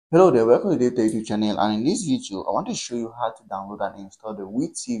Hello there, welcome to the DaveTech YouTube channel, and in this video I want to show you how to download and install the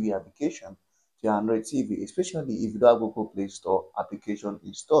WeTV application to your Android TV, especially if you don't have Google Play Store application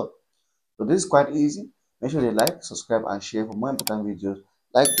installed. So this is quite easy. Make sure you like, subscribe and share for more important videos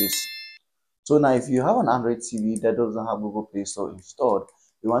like this. So now if you have an Android TV that doesn't have Google Play Store installed,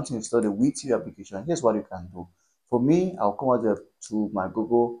 you want to install the WeTV application, here's what you can do. For me, I'll come out there to my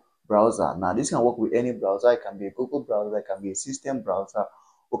Google browser. Now this can work with any browser. It can be a Google browser, it can be a system browser,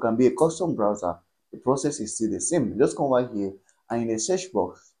 or can be a custom browser. The process is still the same. You just come over here and in the search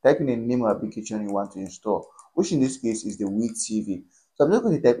box, type in the name of application you want to install, which in this case is the WeTV. So I'm just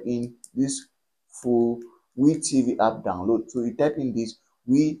going to type in this full WeTV app download. So you type in this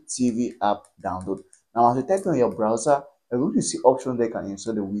WeTV app download. Now, as you type on your browser, you're going to see options that can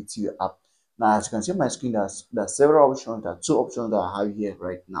install the WeTV app. Now, as you can see on my screen, there's several options. There are two options that I have here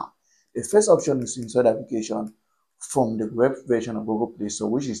right now. The first option is to install the application from the web version of Google Play Store,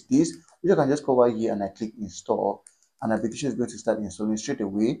 which is this, which I can just cover here and I click install, and the application is going to start installing straight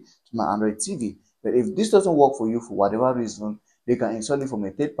away to my Android TV. But if this doesn't work for you for whatever reason, they can install it from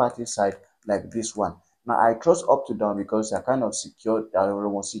a third-party site like this one. Now I trust up to down because they're kind of secure, they're the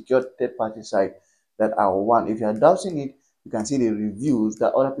most secure third-party site that I want. If you're doubting it, you can see the reviews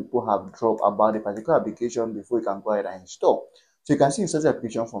that other people have dropped about the particular application before you can go ahead and install. So you can see install the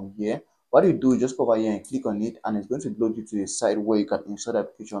application from here. What you do is just go over here and click on it, and it's going to load you to a site where you can install the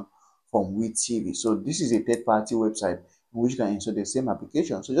application from WeTV. So this is a third-party website in which you can install the same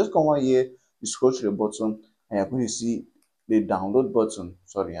application. So just come over here, you scroll to the bottom, and you're going to see the download button.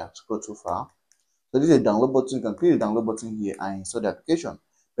 Sorry, I scrolled too far. So this is a download button. You can click the download button here and install the application.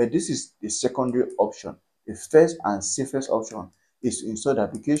 But this is the secondary option. The first and safest option is to install the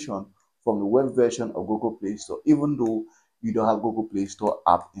application from the web version of Google Play Store, even though you don't have Google Play Store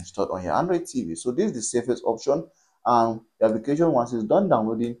app installed on your Android TV. So this is the safest option. And the application, once it's done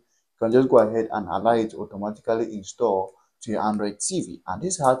downloading, you can just go ahead and allow it to automatically install to your Android TV. And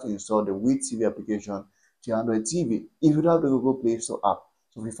this is how to install the WeTV application to your Android TV if you don't have the Google Play Store app.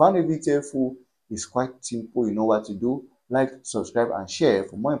 So if you found the video helpful, it's quite simple. You know what to do. Like, subscribe and share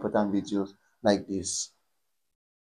for more important videos like this.